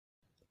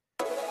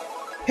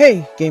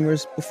Hey,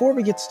 gamers, before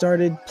we get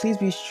started, please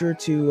be sure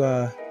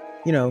to,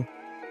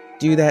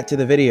 do that to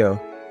the video.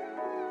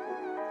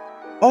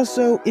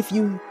 Also, if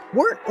you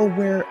weren't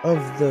aware of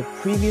the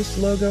previous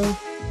logo,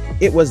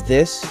 it was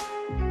this.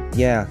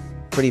 Yeah,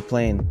 pretty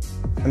plain.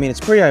 I mean, it's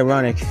pretty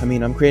ironic. I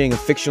mean, I'm creating a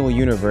fictional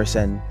universe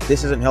and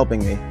this isn't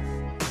helping me.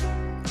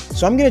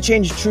 So I'm gonna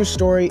change True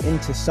Story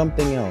into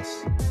something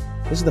else.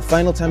 This is the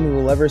final time we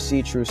will ever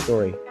see True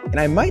Story. And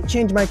I might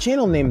change my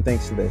channel name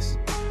thanks to this.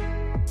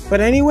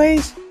 But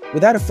anyways,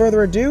 without a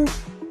further ado,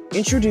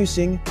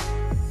 introducing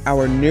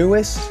our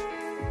newest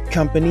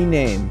company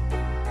name.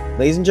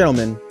 Ladies and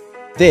gentlemen,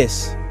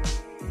 this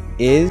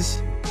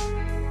is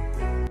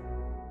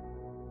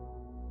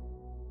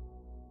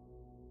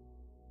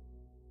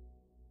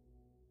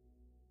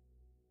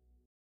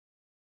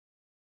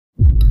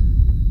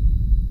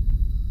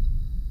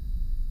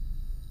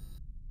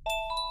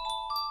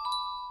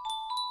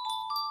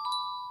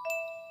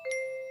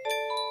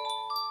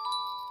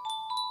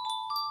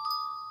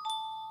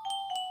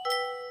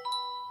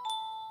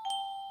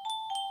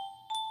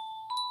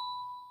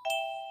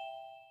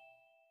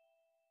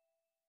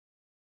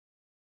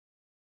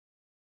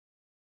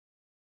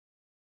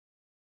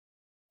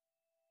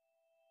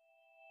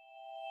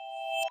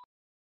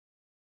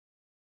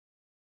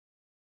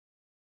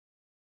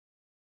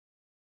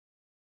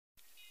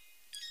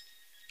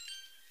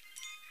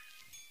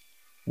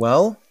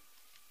Well,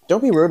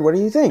 don't be rude, what do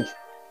you think?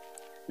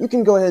 You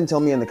can go ahead and tell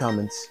me in the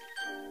comments.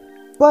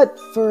 But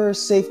for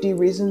safety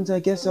reasons, I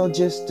guess I'll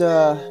just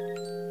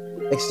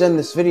extend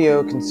this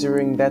video,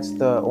 considering that's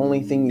the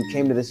only thing you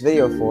came to this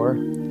video for,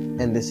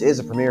 and this is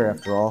a premiere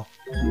after all.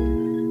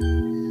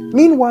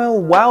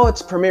 Meanwhile, while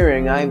it's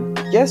premiering, I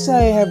guess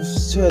I have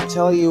to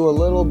tell you a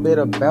little bit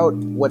about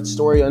what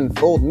Story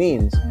Unfold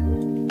means,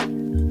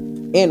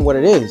 and what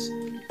it is.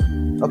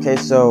 Okay,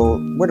 so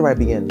where do I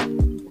begin?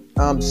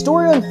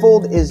 Story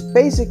Unfold is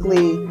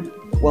basically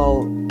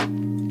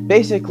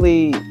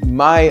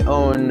my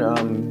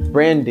own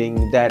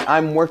branding that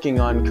I'm working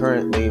on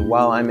currently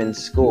while I'm in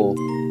school.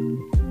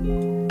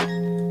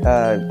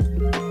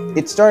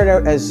 It started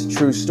out as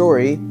True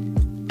Story.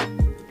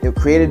 It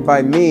was created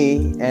by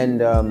me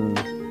and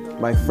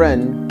my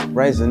friend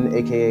Ryzen,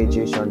 aka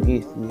Jason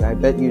Heath. I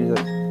bet you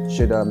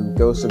should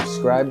go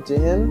subscribe to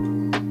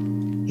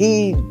him.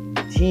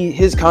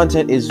 His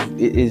content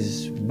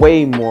is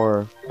way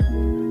more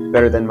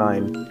better than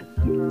mine.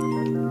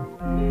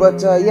 But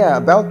yeah,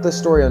 about the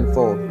Story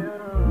Unfold.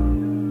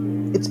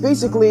 It's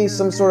basically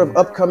some sort of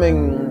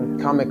upcoming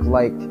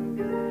comic-like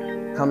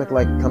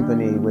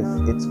company with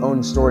its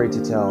own story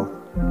to tell.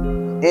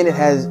 And it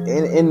has,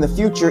 in the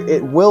future,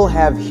 it will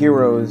have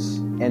heroes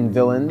and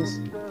villains,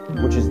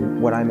 which is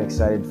what I'm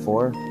excited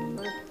for.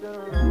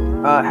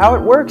 How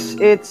it works,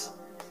 it's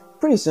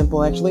pretty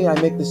simple actually. I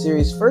make the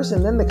series first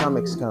and then the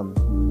comics come.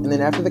 And then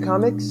after the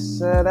comics,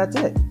 that's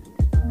it.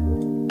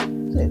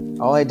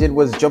 All I did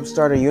was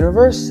jumpstart a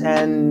universe,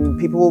 and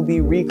people will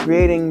be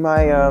recreating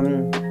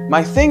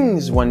my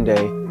things one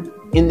day,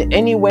 in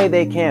any way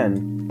they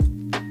can.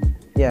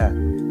 Yeah.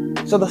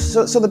 So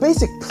the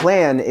basic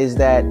plan is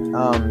that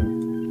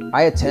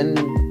I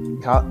attend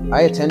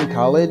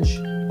college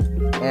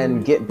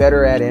and get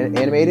better at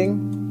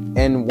animating,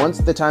 and once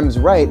the time's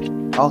right,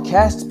 I'll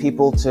cast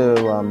people to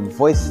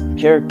voice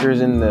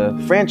characters in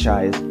the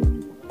franchise,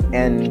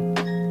 and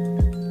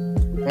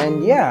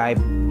yeah, I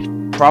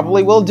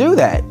probably will do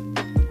that.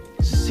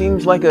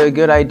 Seems like a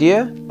good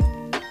idea.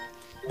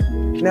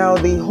 Now,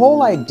 the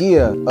whole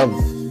idea of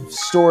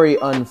Story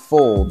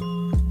Unfold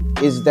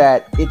is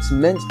that it's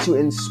meant to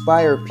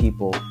inspire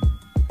people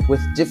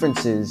with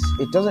differences.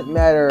 It doesn't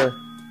matter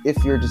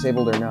if you're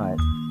disabled or not,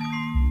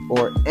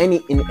 or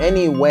in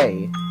any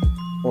way,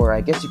 or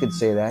I guess you could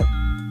say that.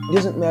 It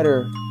doesn't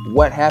matter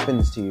what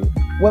happens to you.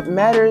 What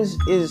matters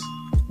is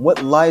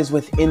what lies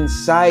within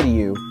inside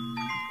you,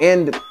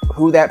 and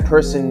who that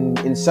person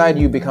inside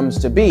you becomes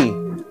to be.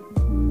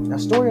 Now,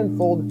 Story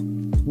Unfold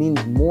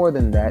means more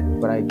than that,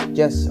 but I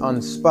guess on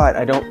the spot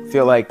I don't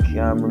feel like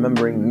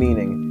remembering the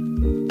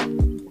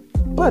meaning.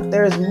 But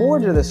there's more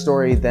to the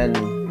story than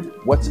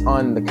what's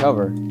on the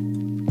cover.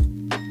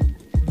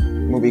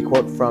 Movie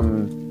quote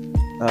from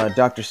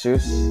Dr.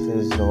 Seuss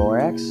is the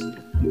Lorax.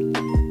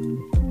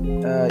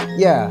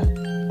 Yeah.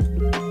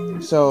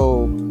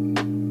 So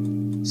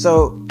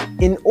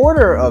in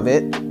order of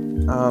it,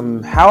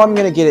 how I'm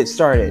gonna get it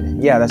started.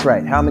 Yeah, that's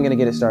right. How am I gonna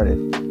get it started?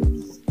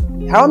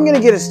 How I'm gonna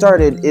get it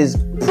started is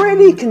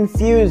pretty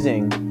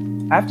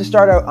confusing. I have to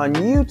start out on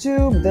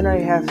YouTube, then I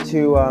have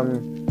to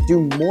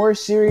do more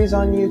series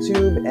on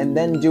YouTube, and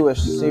then do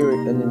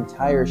an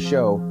entire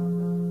show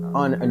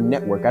on a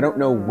network. I don't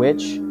know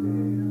which.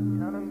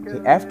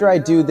 Okay, after I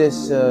do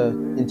this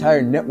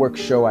entire network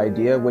show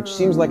idea, which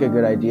seems like a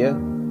good idea,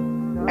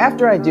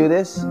 after I do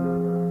this,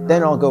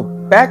 then I'll go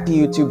back to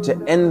YouTube to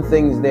end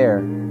things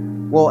there.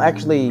 Well,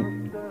 actually,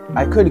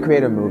 I could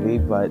create a movie,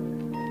 but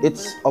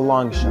it's a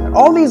long shot.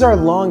 All these are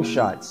long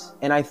shots,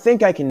 and I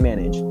think I can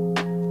manage.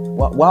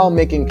 While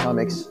making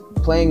comics,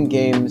 playing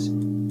games,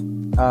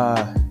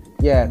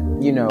 yeah,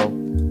 you know,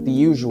 the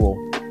usual.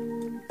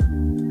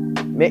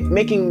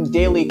 making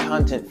daily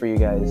content for you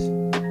guys.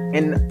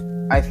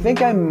 And I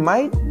think I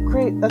might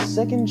create a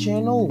second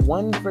channel,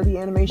 one for the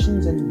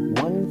animations and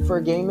one for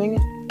gaming.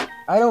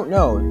 I don't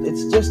know.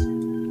 It's just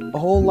a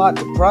whole lot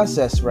to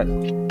process right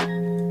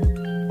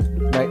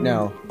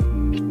now.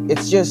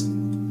 It's just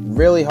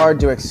really hard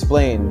to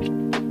explain.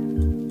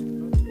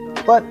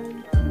 But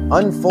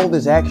Unfold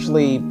is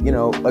actually,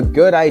 a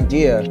good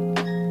idea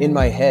in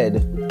my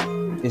head.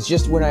 It's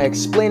just when I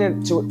explain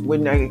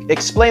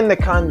the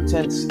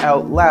contents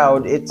out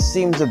loud, it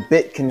seems a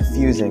bit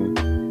confusing.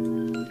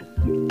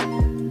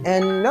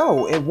 And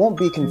no, it won't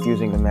be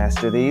confusing to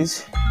master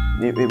these.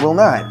 It will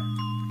not.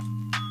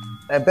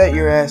 I bet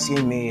you're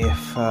asking me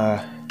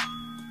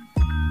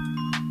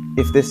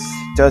if this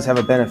does have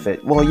a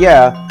benefit. Well,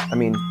 yeah,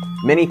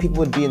 many people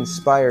would be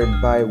inspired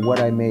by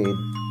what I made.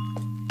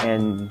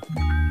 And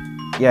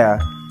yeah,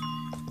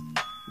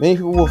 many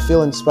people will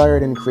feel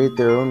inspired and create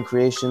their own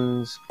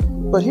creations.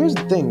 But here's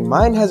the thing,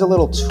 mine has a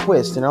little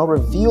twist, and I'll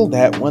reveal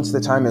that once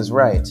the time is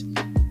right.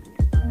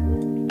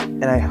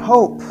 And I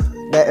hope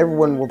that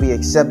everyone will be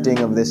accepting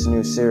of this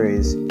new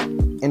series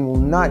and will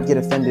not get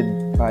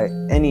offended by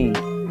any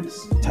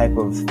type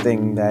of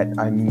thing that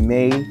I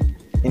may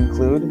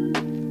include.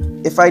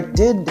 If I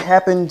did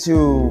happen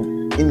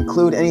to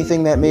include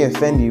anything that may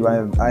offend you,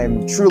 I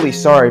am truly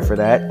sorry for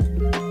that.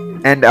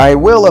 And I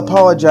will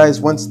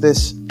apologize once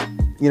this,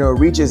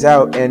 reaches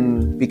out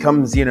and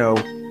becomes,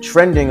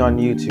 trending on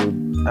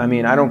YouTube.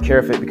 I don't care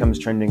if it becomes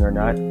trending or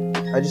not.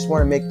 I just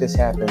want to make this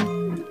happen.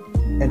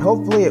 And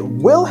hopefully it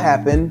will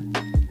happen,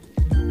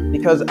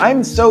 because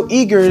I'm so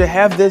eager to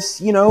have this,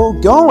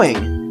 going.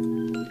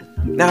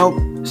 Now,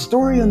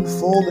 Story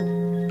Unfold,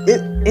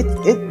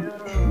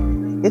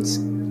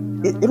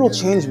 it'll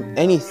change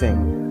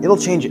anything. It'll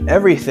change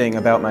everything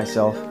about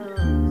myself.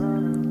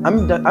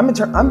 I'm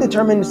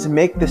determined to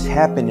make this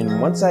happen,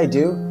 and once I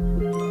do,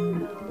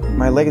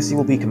 my legacy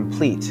will be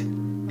complete.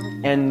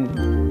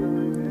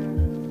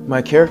 And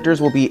my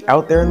characters will be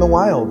out there in the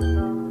wild,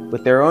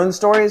 with their own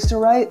stories to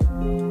write,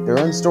 their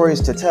own stories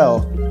to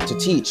tell, to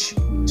teach,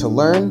 to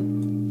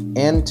learn,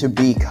 and to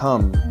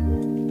become.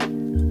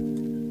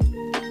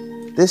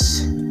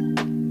 This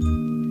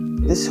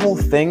whole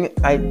thing,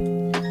 I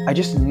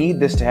just need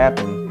this to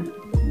happen.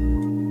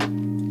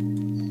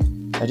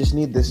 I just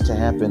need this to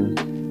happen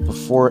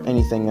before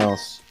anything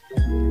else.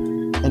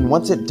 And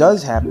once it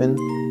does happen,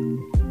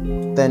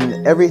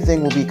 then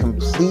everything will be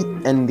complete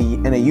and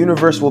a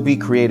universe will be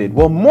created.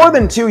 Well, more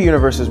than 2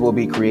 universes will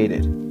be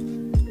created.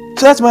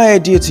 So that's my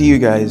idea to you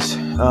guys.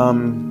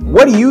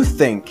 What do you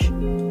think?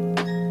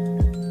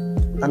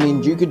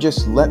 You could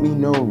just let me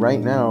know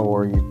right now,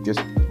 or you're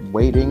just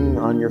waiting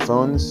on your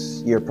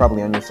phones. You're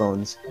probably on your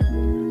phones.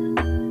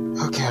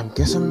 Okay, I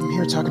guess I'm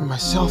here talking to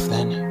myself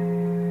then.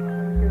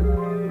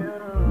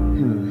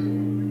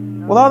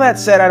 With all that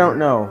said, I don't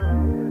know.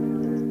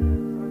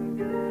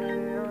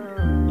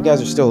 You guys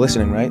are still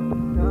listening, right?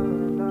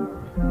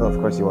 Oh, of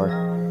course you are.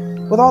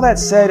 With all that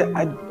said,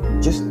 I'm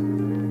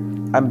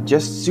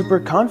just super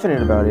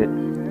confident about it.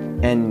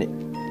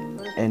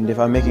 And if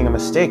I'm making a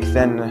mistake,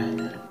 then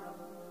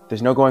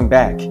there's no going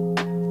back.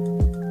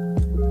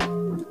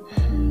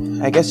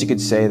 I guess you could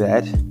say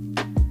that.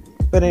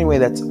 But anyway,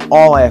 that's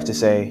all I have to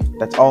say.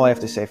 That's all I have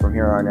to say from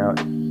here on out.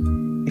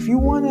 If you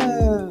want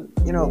to,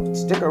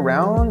 stick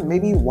around,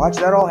 maybe watch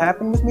that all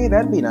happen with me,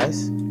 that'd be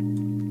nice.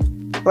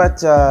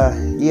 But,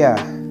 yeah.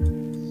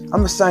 I'm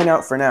gonna sign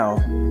out for now.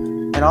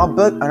 And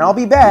I'll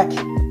be back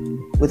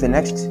with the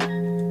next,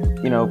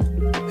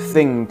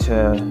 thing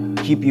to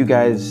keep you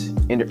guys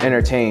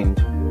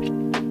entertained.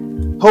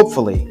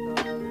 Hopefully.